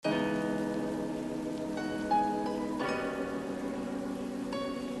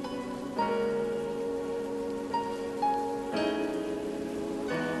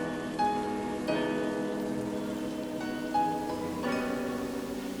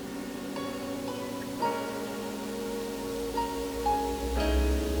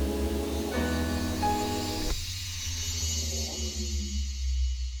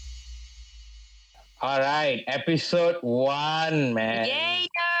right, episode 1, man. Yay!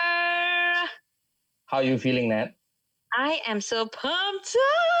 How you feeling, Nat? I am so pumped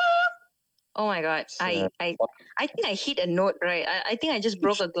up. Oh my god. I think I hit a note, right? I think I just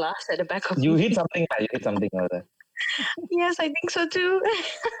broke a glass at the back of You me. hit something. You hit something. Over. Yes, I think so too.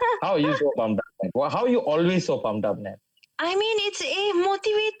 How are you so pumped up, Nat? How are you always so pumped up, Nat? I mean, it's a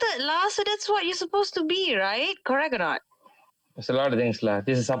motivated lah, so that's what you're supposed to be, right? Correct or not? There's a lot of things, lah.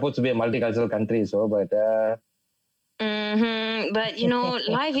 This is supposed to be a multicultural country, so but But you know,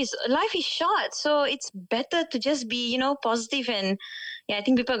 life is short, so it's better to just be, positive. And yeah, I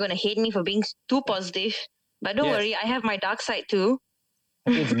think people are gonna hate me for being too positive. But don't Yes. worry, I have my dark side too.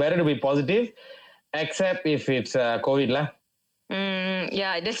 it's better to be positive, except if it's COVID, lah.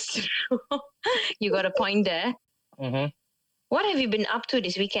 Yeah, that's true. You got a point there. Mm-hmm. What have you been up to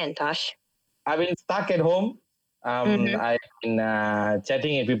this weekend, Tash? I've been stuck at home. I've been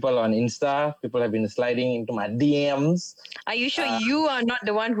chatting with people on Insta. People have been sliding into my DMs. Are you sure you are not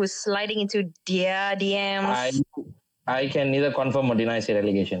the one who's sliding into their DMs? I can neither confirm or deny said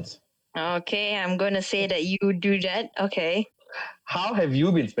allegations. Okay, I'm going to say that you do that. Okay. How have you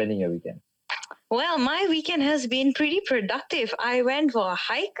been spending your weekend? Well, my weekend has been pretty productive. I went for a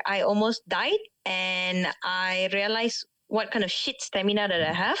hike. I almost died, and I realized what kind of shit stamina that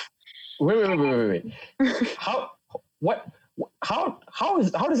I have. Wait. How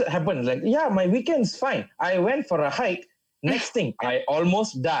does it happen? Like, yeah, my weekend's fine. I went for a hike. Next thing, I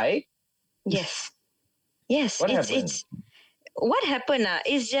almost died. Yes. What happened? What happened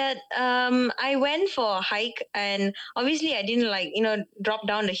is that I went for a hike, and obviously I didn't drop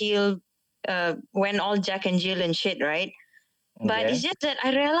down the hill when all Jack and Jill and shit, right? But it's just that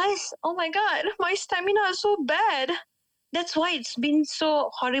I realized, oh my god, my stamina is so bad. That's why it's been so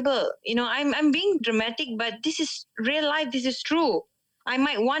horrible. I'm being dramatic, but this is real life. This is true. I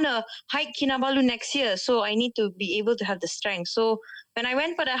might want to hike Kinabalu next year, so I need to be able to have the strength. So when I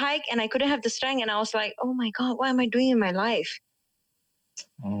went for the hike and I couldn't have the strength, and I was like, oh my god, what am I doing in my life?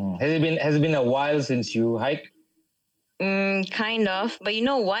 Has it been a while since you hiked? Kind of. But you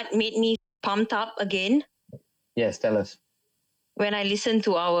know what made me pumped up again? Yes, tell us. When I listened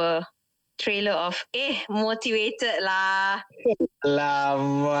to our trailer of motivated lah.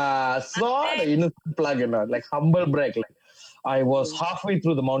 Lama. So the innocent plug and all, like humble brag. Like I was halfway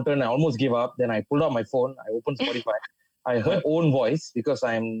through the mountain, I almost gave up. Then I pulled out my phone, I opened Spotify. I heard own voice because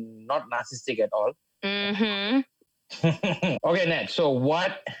I'm not narcissistic at all. Okay, Nat. So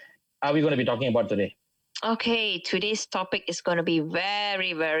what are we going to be talking about today? Okay, today's topic is going to be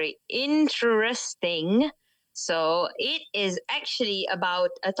very, very interesting. So it is actually about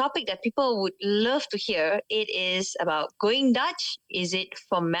a topic that people would love to hear. It is about going Dutch. Is it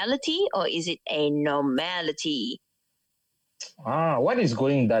formality or is it a normality? What is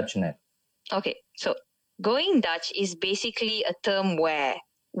going Dutch, Nat? Okay, so going Dutch is basically a term where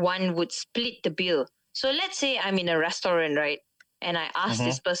one would split the bill. So let's say I'm in a restaurant, right? And I ask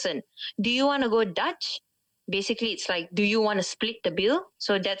this person, do you want to go Dutch? Basically, it's like, do you want to split the bill?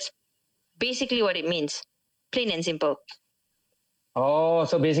 So that's basically what it means. Plain and simple. Oh,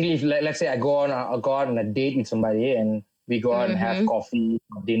 so basically, if let's say I go on a date with somebody and we go out and have coffee,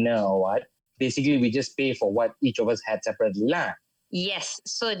 dinner, or what? Basically, we just pay for what each of us had separately, lah. Yes,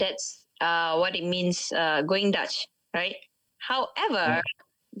 so that's what it means, going Dutch, right? However,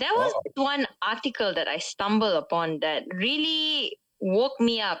 there was one article that I stumbled upon that really woke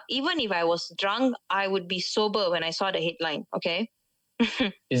me up. Even if I was drunk, I would be sober when I saw the headline. Okay.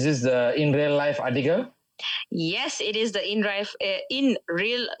 Is this the in real life article? Yes, it is the in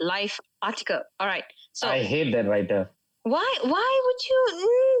real life article. All right. So I hate that writer. Why would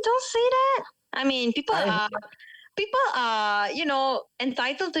you? Don't say that. I mean, people are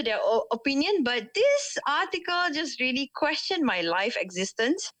entitled to their opinion, but this article just really questioned my life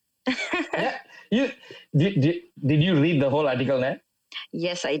existence. Yeah. Did you read the whole article, Nat?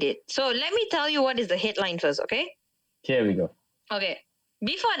 Yes, I did. So let me tell you what is the headline first, okay? Here we go. Okay.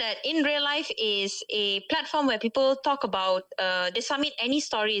 Before that, In Real Life is a platform where people talk about, they submit any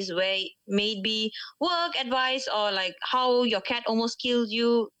stories where maybe work advice or like how your cat almost killed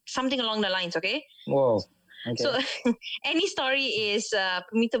you, something along the lines, okay? Whoa. Okay. So any story is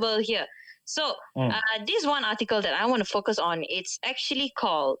permissible here. So this one article that I want to focus on, it's actually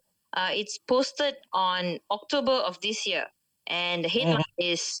called, it's posted on October of this year. And the headline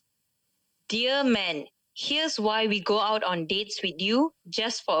is, Dear Man, here's why we go out on dates with you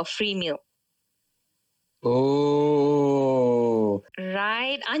just for a free meal. Oh.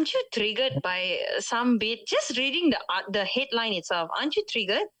 Right? Aren't you triggered by some bit? Just reading the headline itself, aren't you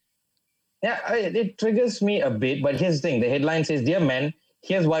triggered? Yeah, it triggers me a bit. But here's the thing. The headline says, Dear man,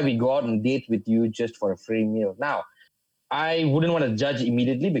 here's why we go out on a date with you just for a free meal. Now, I wouldn't want to judge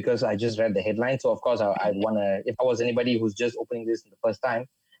immediately because I just read the headline. So, of course, I'd want to, if I was anybody who's just opening this the first time,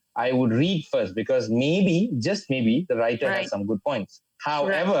 I would read first because maybe, just maybe, the writer Right. has some good points.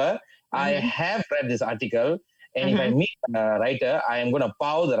 However, I Mhm. have read this article, and if I Mhm. meet a writer, I am going to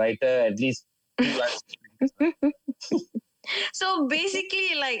pow the writer at least 2 lines. So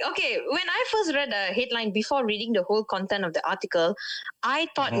basically, like, okay, when I first read the headline before reading the whole content of the article, I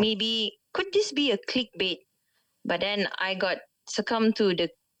thought Mhm. maybe could this be a clickbait? But then I got succumbed to the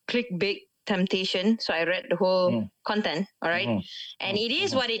clickbait temptation. So I read the whole Mm. content, all right? Mhm. And it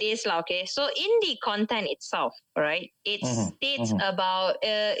is what it is, okay? So in the content itself, all right, it Mhm. states Mhm. about,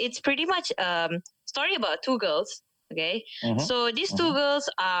 it's pretty much story about two girls, okay? Mhm. So these two girls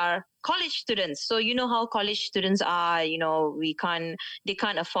are college students. So you know how college students are, they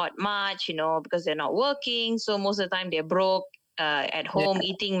can't afford much, because they're not working. So most of the time they're broke at home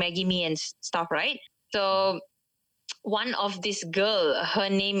eating Maggie Mee and stuff, right? So one of this girl, her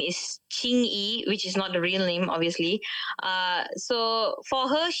name is Ching Yi, which is not the real name, obviously. So for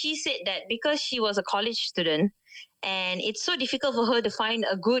her, she said that because she was a college student and it's so difficult for her to find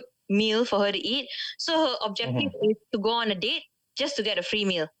a good meal for her to eat. So her objective is to go on a date just to get a free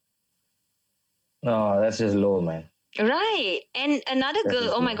meal. No, that's just low, man. Right. And another That girl,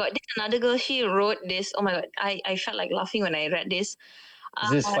 is oh my low. God, this another girl, she wrote this. Oh my God, I felt like laughing when I read this.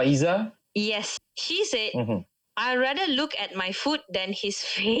 Is this Uh, Faiza? yes. She said, Mhm. I'd rather look at my food than his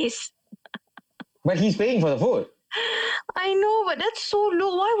face. But he's paying for the food. I know, but that's so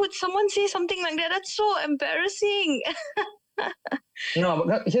low. Why would someone say something like that? That's so embarrassing. No,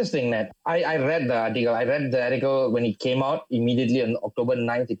 but here's the thing, Nat. I read the article. I read the article when it came out immediately on October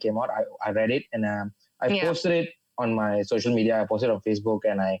 9th. It came out. I read it and I Yeah. posted it on my social media. I posted it on Facebook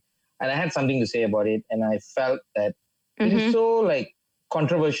and I had something to say about it. And I felt that it is Mhm. so like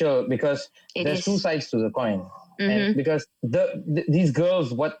controversial because It there's is. two sides to the coin. And Mhm. because these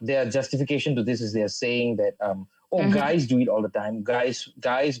girls, what their justification to this is they're saying that Mhm. guys do it all the time.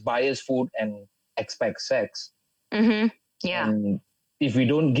 Guys buy us food and expect sex. Mhm. Yeah. And if we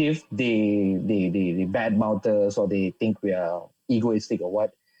don't give, they badmouth us or they think we are egoistic or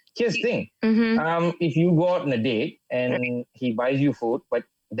what. Here's the thing. Mhm. If you go out on a date and he buys you food, but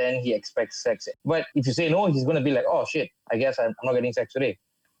then he expects sex. But if you say no, he's going to be like, oh shit, I guess I'm not getting sex today.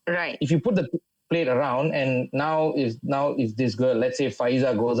 Right. If you put the plate around and now if this girl, let's say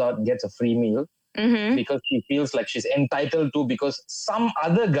Faiza goes out and gets a free meal Mhm. because she feels like she's entitled to because some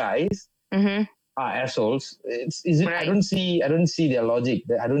other guys Mhm. are assholes. I Right. don't see their logic.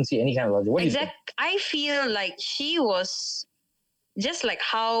 I don't see any kind of logic. What do you think? I feel like she was just like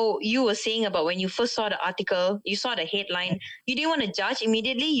how you were saying about when you first saw the article, you saw the headline, you didn't want to judge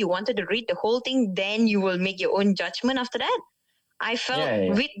immediately. You wanted to read the whole thing, then you will make your own judgment after that. I felt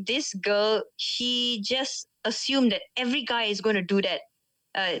Yeah. with this girl, she just assumed that every guy is going to do that,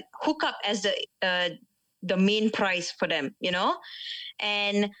 hook up as the main prize for them,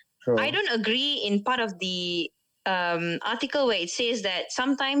 And True. I don't agree in part of the article where it says that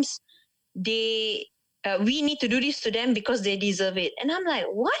sometimes we need to do this to them because they deserve it, and I'm like,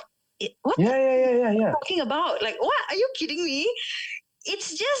 what? What Yeah. are you talking about? Like, what? Are you kidding me?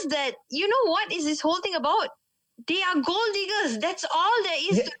 It's just that what is this whole thing about? They are gold diggers. That's all there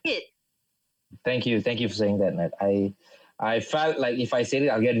is Yeah. to it. Thank you for saying that, Nat. I felt like if I said it,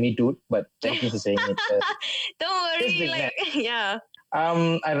 I'll get me too. But thank you for saying it. Don't worry. thing, Like, yeah.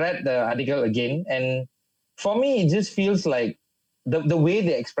 I read the article again, and for me, it just feels like the way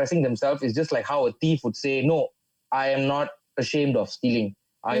they're expressing themselves is just like how a thief would say, "No, I am not ashamed of stealing.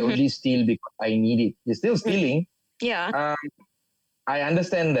 I only steal because I need it." You're still stealing. Yeah. I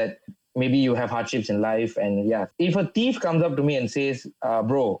understand that maybe you have hardships in life, and yeah, if a thief comes up to me and says,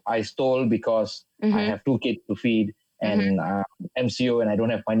 "Bro, I stole because I have 2 kids to feed and MCO and I don't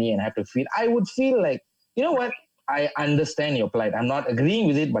have money and I have to feed," I would feel like, you know what? I understand your plight. I'm not agreeing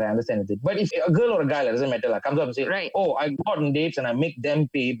with it, but I understand it. But if a girl or a guy, it doesn't matter, like, comes up and says, Right. "Oh, I go out on dates and I make them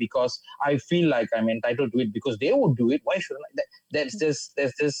pay because I feel like I'm entitled to it because they would do it. Why shouldn't I?" That's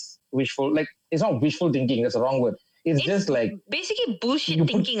just wishful. Like, it's not wishful thinking. That's the wrong word. It's just like basically bullshit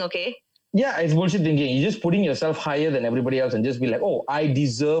thinking, okay? Yeah, it's bullshit thinking. You're just putting yourself higher than everybody else and just be like, oh, I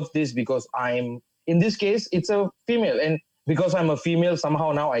deserve this because in this case, it's a female. And because I'm a female,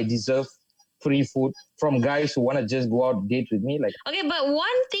 somehow now I deserve free food from guys who want to just go out date with me. Like, okay, but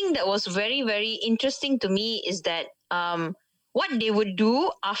one thing that was very, very interesting to me is that what they would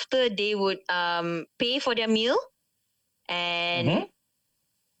do after they would pay for their meal, and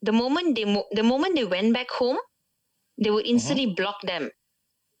the moment they went back home, they would instantly block them.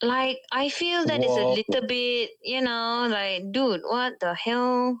 Like, I feel that is a Whoa. little bit, like, dude, what the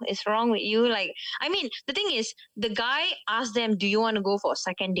hell is wrong with you? Like, I mean, the thing is, the guy asked them, do you want to go for a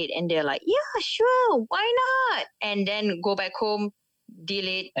second date? And they're like, yeah, sure, why not? And then go back home,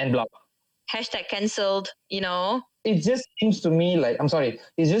 delete, And block. hashtag cancelled, It just seems to me like, I'm sorry,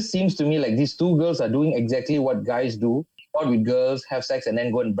 it just seems to me like these two girls are doing exactly what guys do. Go out with girls, have sex, and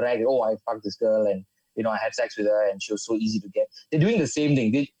then go and brag, oh, I fucked this girl, and I had sex with her, and she was so easy to get. They're doing the same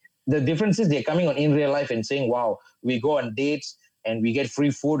thing. The difference is they're coming on in real life and saying, wow, we go on dates and we get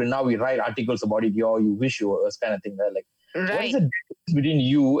free food, and now we write articles about it. Yo, you wish you were us, kind of thing. Right? Like, what is Right. the difference between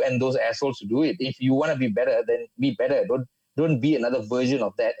you and those assholes who do it? If you want to be better, then be better. Don't be another version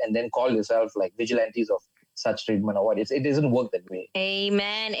of that and then call yourself like vigilantes of such treatment or what. It doesn't work that way.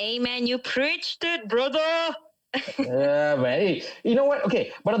 Amen. Amen. You preached it, brother. Yeah, man. Hey, you know what?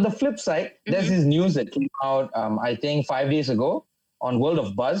 Okay, but on the flip side, there's this news that came out, I think 5 days ago on World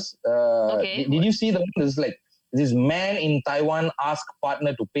of Buzz. Okay. Did you see the one? This like this man in Taiwan asked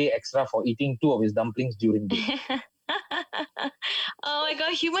partner to pay extra for eating 2 of his dumplings during date. Oh my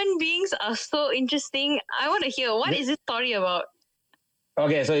god, human beings are so interesting. I want to hear, what is this story about?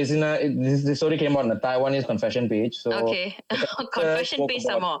 Okay, so it's this story came out on the Taiwanese confession page. So Okay. Confession page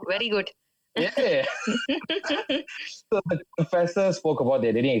some more. Very good. yeah. So the confessor spoke about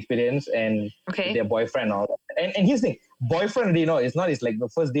their dating experience and Okay. their boyfriend and all that. And here's the thing, boyfriend, it's not it's like the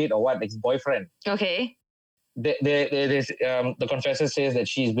first date or what, it's boyfriend. Okay. The confessor says that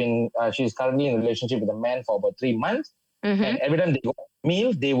she's currently in a relationship with a man for about 3 months. Mm-hmm. And every time they go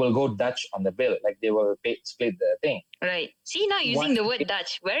meal, they will go Dutch on the bill. Like they will split the thing. Right. See, now using the word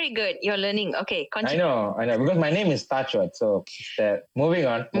Dutch. Very good. You're learning. Okay. Continue. I know. Because my name is Tachwat. So moving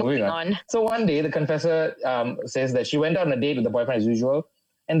on. So one day, the confessor says that she went on a date with the boyfriend as usual.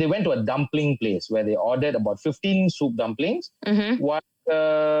 And they went to a dumpling place where they ordered about 15 soup dumplings. Mm-hmm. While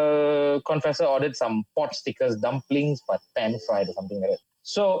the confessor ordered some pot stickers dumplings, but pan fried or something like that.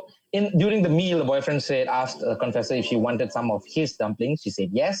 So during the meal, the boyfriend asked the confessor if she wanted some of his dumplings. She said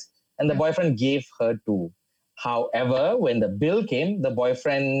yes. And the boyfriend gave her 2. However, when the bill came, the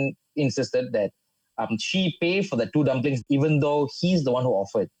boyfriend insisted that she pay for the 2 dumplings, even though he's the one who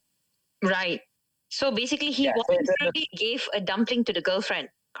offered. Right. So basically, he voluntarily gave a dumpling to the girlfriend,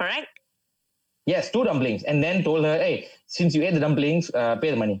 correct? Yes, 2 dumplings. And then told her, hey, since you ate the dumplings,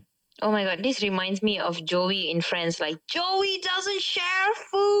 pay the money. Oh my god, this reminds me of Joey in Friends. Like, Joey doesn't share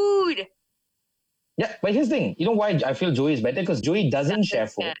food. Yeah, but here's the thing. You know why I feel Joey is better? Because Joey doesn't share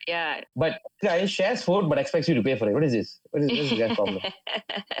food. Yeah. But guy shares food but expects you to pay for it. What is this? What is this guy's problem?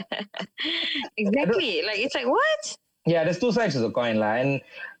 Exactly. Like, it's like, what? Yeah, there's 2 sides to the coin, and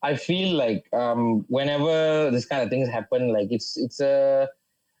I feel like whenever this kind of things happen, like it's a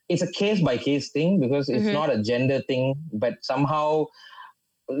case by case thing, because it's not a gender thing, but somehow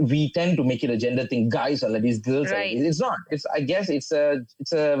we tend to make it a gender thing. Guys are like these, girls are like Right. this. It's not. I guess it's a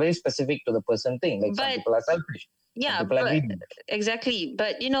very specific to the person thing. Like, some people are selfish. Yeah, Some people are greedy. exactly.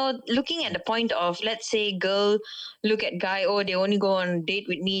 But looking at the point of, let's say, girl look at guy, oh, they only go on a date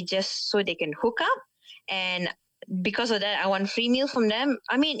with me just so they can hook up, and because of that, I want free meal from them.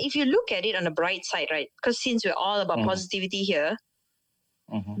 I mean, if you look at it on the bright side, right? Because since we're all about positivity here,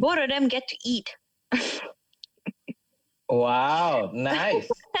 both of them get to eat. Wow, nice.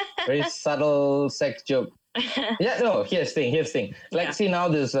 Very subtle sex joke. Yeah, no, here's the thing. Like, see now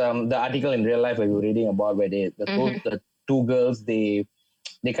this the article in real life where we were reading about, where the 2 girls, they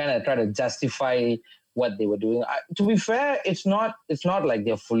kind of try to justify what they were doing. To be fair, it's not like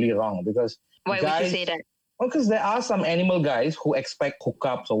they're fully wrong, because Why would you say that? Well, because there are some animal guys who expect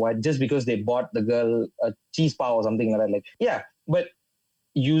hookups or what, just because they bought the girl a cheese paw or something like that. Like, yeah, but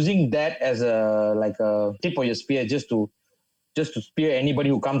using that as a tip of your spear, just to spear anybody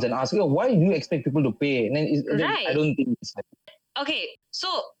who comes and asks, why do you expect people to pay? And then I don't think it's like. Okay,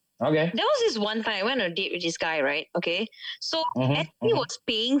 so okay, there was this one time I went on a date with this guy, right? Okay, so as he was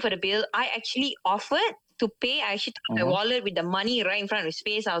paying for the bill, I actually offered to pay. I actually took my wallet with the money right in front of his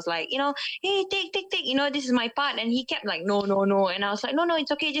face. I was like, hey, take, this is my part. And he kept like, no. And I was like, no,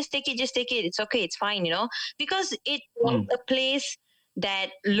 it's okay. Just take it. It's okay. It's fine, because it was a place that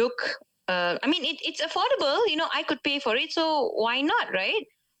it's affordable. I could pay for it. So why not, right?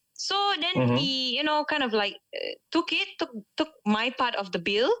 So then he, kind of like took my part of the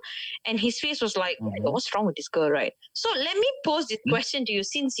bill, and his face was like, what's wrong with this girl, right? So let me pose this question to you,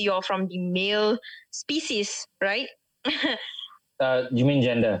 since you're from the male species, right? You mean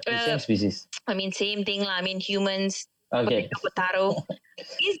gender? The same species. I mean, same thing. I mean, humans. Okay. Potato.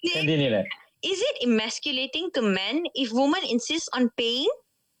 Continue that. Is it emasculating to men if women insist on paying?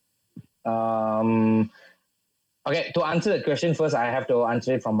 Okay, to answer the question first, I have to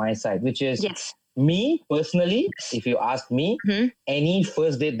answer it from my side, which is Yes. me personally. If you ask me, Mhm. any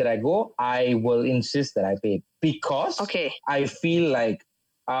first date that I go, I will insist that I pay because Okay. I feel like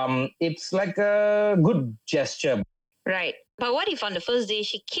it's like a good gesture. Right. But what if on the first day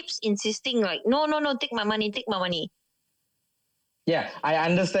she keeps insisting like, no, no, no, take my money, take my money. Yeah, I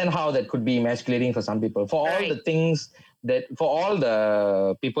understand how that could be emasculating for some people. For all Right. the things that, for all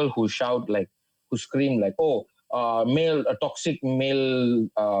the people who shout like, who scream like, oh, toxic male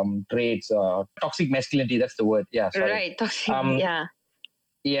traits, toxic masculinity. That's the word. Yeah, sorry. Right. Toxic. Um, Yeah.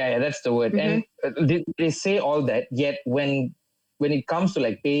 yeah, that's the word. Mhm. And they say all that, yet when it comes to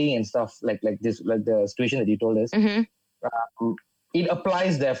like paying and stuff like this, like the situation that you told us, Mhm. um, it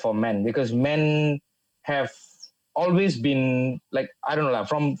applies there for men because men have always been like, I don't know, like,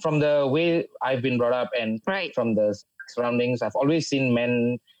 from the way I've been brought up and Right. from the surroundings, I've always seen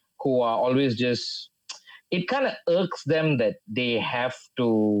men who are always just, it kind of irks them that they have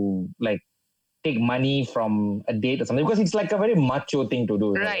to like take money from a date or something because it's like a very macho thing to do,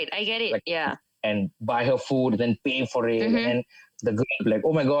 you know, Right. I get it. like Yeah. and buy her food, then pay for it, and Mhm. then the girl will be like,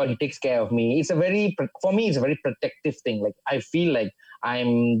 "Oh my god, he takes care of me." It's a very for me, it's a very protective thing. Like I feel like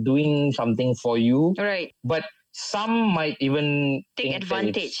I'm doing something for you, Right. but some might even Take think that it's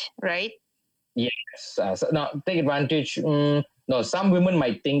advantage. Right. yes. No, take advantage. No, some women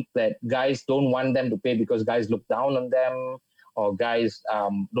might think that guys don't want them to pay because guys look down on them, or guys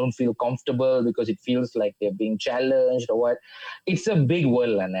don't feel comfortable because it feels like they're being challenged or what. It's a big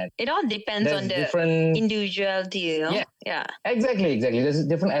world, and It all depends on there's the different. individuality, you know? Yeah, Yeah. exactly. There's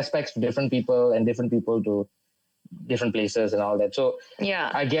different aspects to different people and different people to different places and all that. So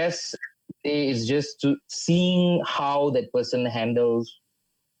Yeah. I guess it's just to seeing how that person handles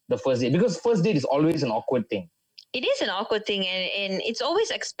the first date because first date is always an awkward thing. It is an awkward thing, and it's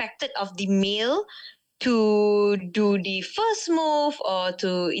always expected of the male to do the first move or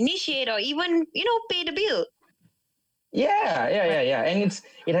to initiate or even, pay the bill. Yeah. And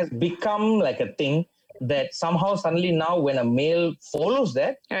it has become like a thing that somehow suddenly now when a male follows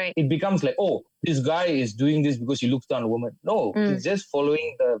that, Right. it becomes like, oh, this guy is doing this because he looks down on a woman. No, he's just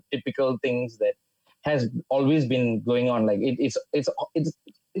following the typical things that has always been going on. Like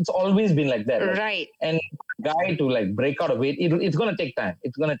it's always been like that. Like, Right. and guy to like break out of it's gonna take time.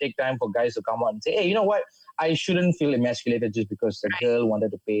 It's gonna take time for guys to come out and say, hey, you know what? I shouldn't feel emasculated just because a girl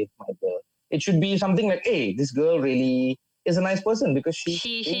wanted to pay my bill. It should be something like, hey, this girl really is a nice person because she's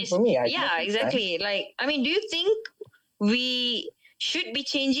paying She's for me. yeah, exactly. Like, I mean, do you think we should be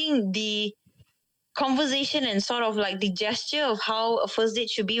changing the conversation and sort of like the gesture of how a first date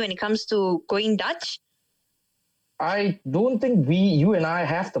should be when it comes to going Dutch? I don't think you and I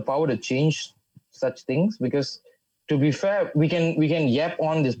have the power to change such things because, to be fair, we can yap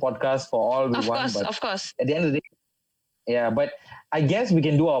on this podcast for all we want, but Of course. at the end of the day, yeah. But I guess we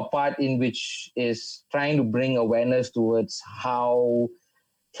can do our part in which is trying to bring awareness towards how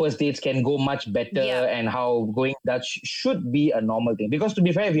first dates can go much better Yeah. and how going Dutch should be a normal thing. Because to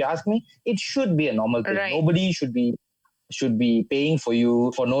be fair, if you ask me, it should be a normal thing. Right. Nobody should be paying for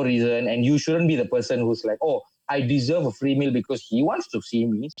you for no reason, and you shouldn't be the person who's like, oh, I deserve a free meal because he wants to see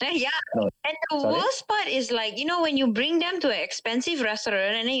me. Yeah. No, And the sorry? worst part is like, when you bring them to an expensive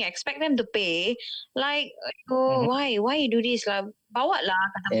restaurant and then you expect them to pay, like, Mhm. why you do this lah? Bawa lah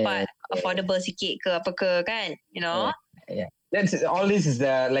ke tempat Yeah. affordable sikit ke apa ke kan, Yeah. That's all. This is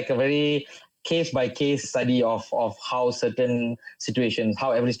like a very case by case study of how certain situations,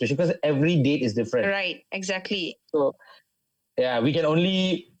 how every situation, because every date is different. Right, exactly. So yeah, we can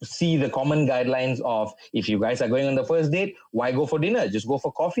only see the common guidelines of if you guys are going on the first date, why go for dinner? Just go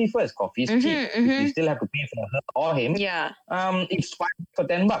for coffee first. Coffee is cheap. If you still have to pay for her or him, Yeah, it's fine for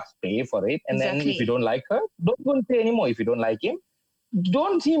 $10. Pay for it, and then if Exactly. you don't like her, don't go and pay anymore. If you don't like him,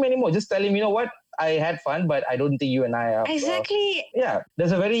 don't see him anymore. Just tell him, you know what, I had fun, but I don't think you and I are. exactly. Yeah,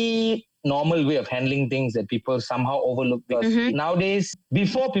 there's a very normal way of handling things that people somehow overlook because nowadays,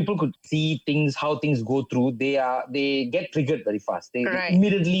 before people could see things, how things go through, they get triggered very fast. They Right.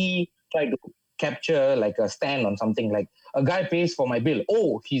 immediately try to capture like a stand on something like a guy pays for my bill.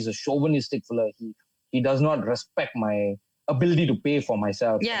 Oh, he's a chauvinistic fella. He does not respect my ability to pay for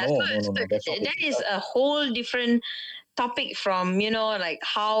myself. Yeah, No. so That's not that is a whole different topic from, like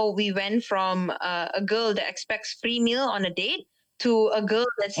how we went from a girl that expects free meal on a date to a girl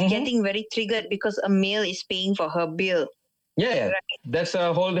that's getting very triggered because a male is paying for her bill. Yeah. That's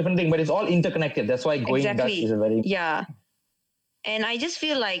a whole different thing, but it's all interconnected. That's why going Dutch Exactly. is a very Yeah. And I just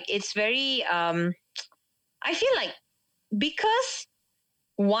feel like it's very I feel like because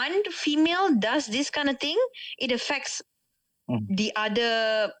one female does this kind of thing, it affects Mhm. the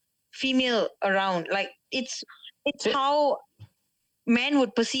other female around. Like it's it's how men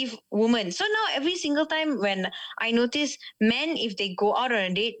would perceive women. So now every single time when I notice men, if they go out on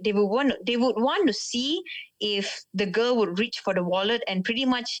a date, they would want to see if the girl would reach for the wallet and pretty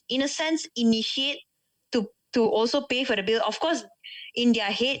much, in a sense, initiate to also pay for the bill. Of course, in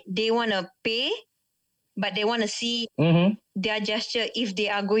their head, they want to pay, but they want to see their gesture if they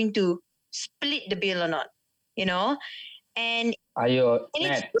are going to split the bill or not. You know, and Ayo, And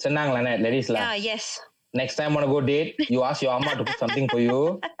it's- Nat, senang lah, Nat, ladies lah. yeah, yes. Next time want to go date, you ask your amma to cook something for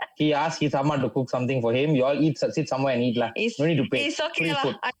you. He asks his amma to cook something for him. You all sit somewhere and eat lah. No need to pay. It's okay Free lah.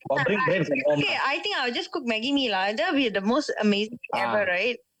 food. Or bring bread from home. Okay, I think I'll just cook Maggie mee lah. That'll be the most amazing thing ever,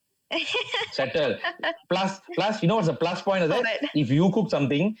 right? Settle. Plus, you know what's the plus point of that? What? If you cook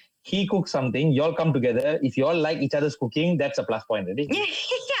something, he cooks something, you all come together. If you all like each other's cooking, that's a plus point, ready? Yeah,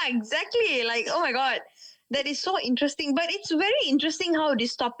 exactly. Like, oh my God, that is so interesting. But it's very interesting how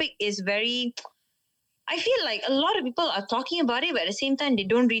this topic is very. I feel like a lot of people are talking about it, but at the same time, they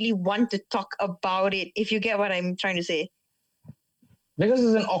don't really want to talk about it, if you get what I'm trying to say. Because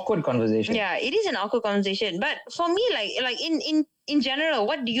it's an awkward conversation. Yeah, it is an awkward conversation. But for me, like in general,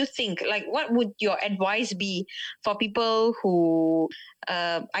 what do you think? Like, what would your advice be for people who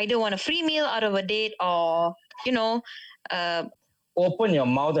either want a free meal out of a date or, Open your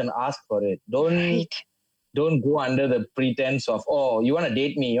mouth and ask for it. right. Don't go under the pretense of, oh, you want to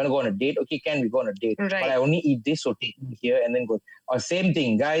date me? You want to go on a date? Okay, can we go on a date? Right. But I only eat this, so take me here and then go. Or same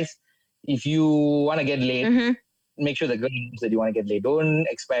thing, guys. If you want to get laid, Mhm. make sure the girl knows that you want to get laid. Don't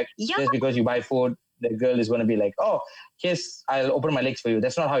expect Yeah. just because you buy food, the girl is going to be like, oh, yes, I'll open my legs for you.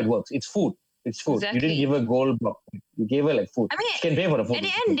 That's not how it works. It's food. It's food. Exactly. You didn't give her gold block. You gave her like food. I mean, she can pay for the food. At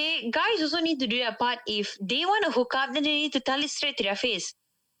the end, guys also need to do their part. If they want to hook up, then they need to tell it straight to their face.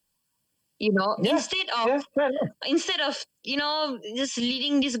 Yeah. Instead of Yeah, fair enough. just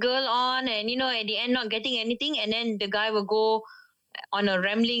leading this girl on and at the end not getting anything, and then the guy will go on a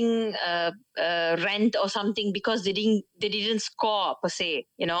rambling rant or something because they didn't score per se.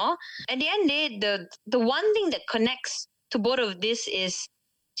 At the end, the one thing that connects to both of this is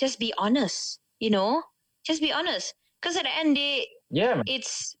just be honest. Just be honest, because at the end Yeah, man.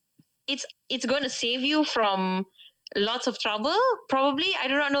 it's going to save you from lots of trouble, probably. I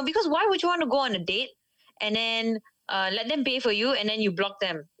do not know, because why would you want to go on a date and then let them pay for you and then you block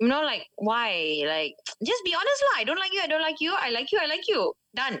them? Like, why? Like, just be honest lah. I don't like you. I don't like you. I like you. I like you.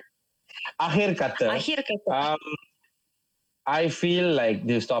 Done. Akhir kata. Akhir kata. I feel like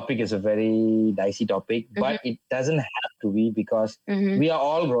this topic is a very dicey topic, but it doesn't have to be, because we are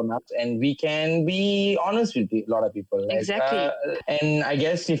all grown-ups and we can be honest with a lot of people. Like, Exactly. And I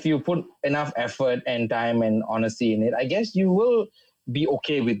guess if you put enough effort and time and honesty in it, I guess you will be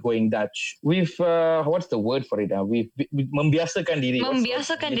okay with going Dutch. We've, what's the word for it? We've membiasakan diri.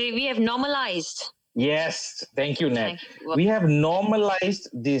 Membiasakan diri. We have normalized. Yes, thank you, Nat. Thank you. We have normalized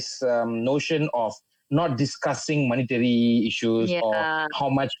this notion of not discussing monetary issues or how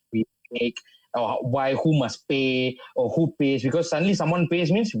much we make or who must pay or who pays, because suddenly someone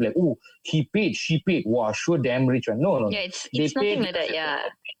pays means you'll be like, oh, he paid, she paid, wow, sure, damn rich one. No. Yeah, it's They nothing paid. like that. Yeah.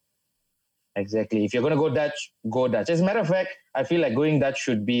 Exactly. If you're going to go Dutch, go Dutch. As a matter of fact, I feel like going Dutch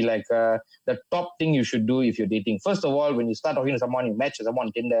should be like the top thing you should do if you're dating. First of all, when you start talking to someone, you match with someone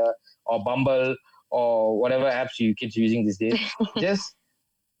on Tinder or Bumble or whatever apps you kids are using these days,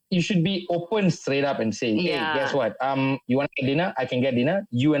 you should be open straight up and say, hey, guess what? You want to get dinner? I can get dinner.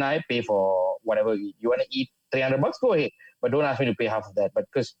 You and I pay for whatever we eat. You want to eat $300? Go ahead. But don't ask me to pay half of that. But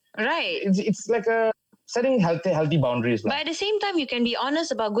because it's like setting healthy boundaries. But at the same time, you can be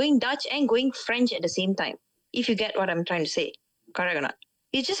honest about going Dutch and going French at the same time, if you get what I'm trying to say. Correct or not?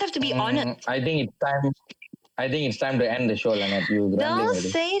 You just have to be honest. I think it's time to end the show, Lynette. Don't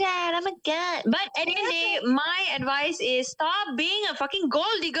say that. Oh my God. But at the end of the day, my advice is stop being a fucking gold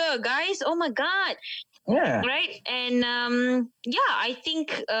digger, guys. Oh my God. Yeah. Right? And I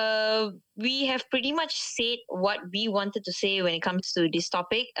think we have pretty much said what we wanted to say when it comes to this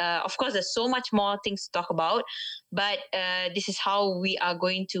topic. Of course, there's so much more things to talk about, but this is how we are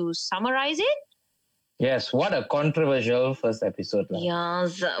going to summarize it. Yes, what a controversial first episode.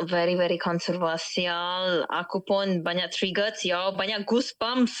 Yes, very, very controversial. Aku pun banyak triggered, banyak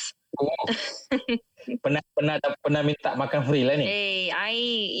goosebumps. Oh. pernah minta makan free lah ni.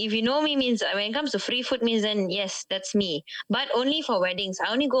 Hey, if you know me, means when it comes to free food means, then yes, that's me. But only for weddings.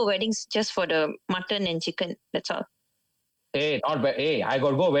 I only go weddings just for the mutton and chicken. That's all. Hey, not bad. Hey, I got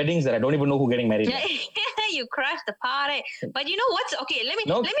to go weddings that I don't even know who's getting married. You crashed the party. But you know what's okay? Let me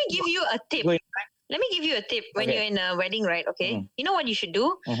give you a tip. Let me give you a tip when you're in a wedding, right? Okay. You know what you should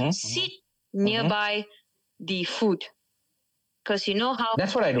do? Sit nearby the food. Because you know how...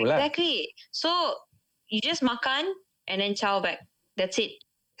 That's what I do. Exactly. So you just makan and then chow back. That's it.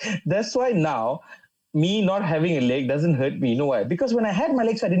 That's why now me not having a leg doesn't hurt me. You know why? Because when I had my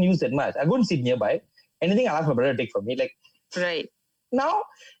legs, I didn't use that much. I go and sit nearby. Anything I ask my brother to take from me. Like Right. now,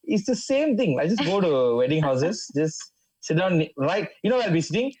 it's the same thing. I just go to wedding houses, just sit down right. You know where I'll be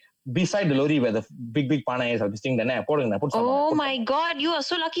sitting? Beside the lorry where the big pana is. I'll be sitting there. I put Oh my God, you are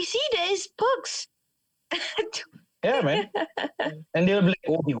so lucky. See, there is perks. Yeah, man. And they'll be like,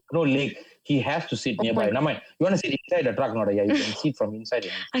 oh, he got no leg. He has to sit nearby. Now, mind, you want to sit inside the truck? Not yeah, you can sit from inside.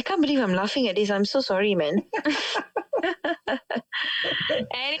 I can't believe I'm laughing at this. I'm so sorry, man.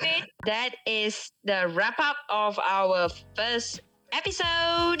 Anyway, that is the wrap up of our first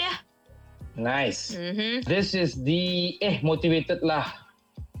episode. Nice. Mm-hmm. This is the Motivated Lah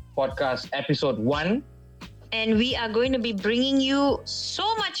podcast episode 1. And we are going to be bringing you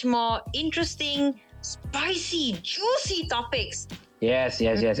so much more interesting, spicy, juicy topics. Yes.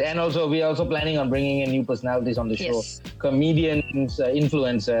 And also, we are also planning on bringing in new personalities on the show. Yes. Comedians,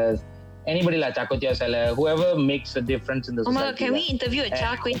 influencers, anybody like char kway teow seller, whoever makes a difference in the Oh my society. God, can we interview a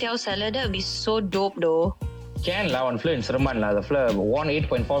char kway teow seller? That would be so dope though. Can lah, on Fleur in Seremban lah. The Fleur won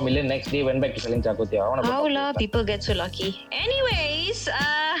 8.4 million. Next day went back to selling char kway teow. How lah, people get so lucky. Anyways,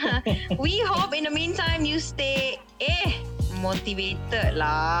 we hope in the meantime you stay motivated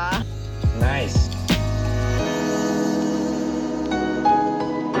lah. Nice.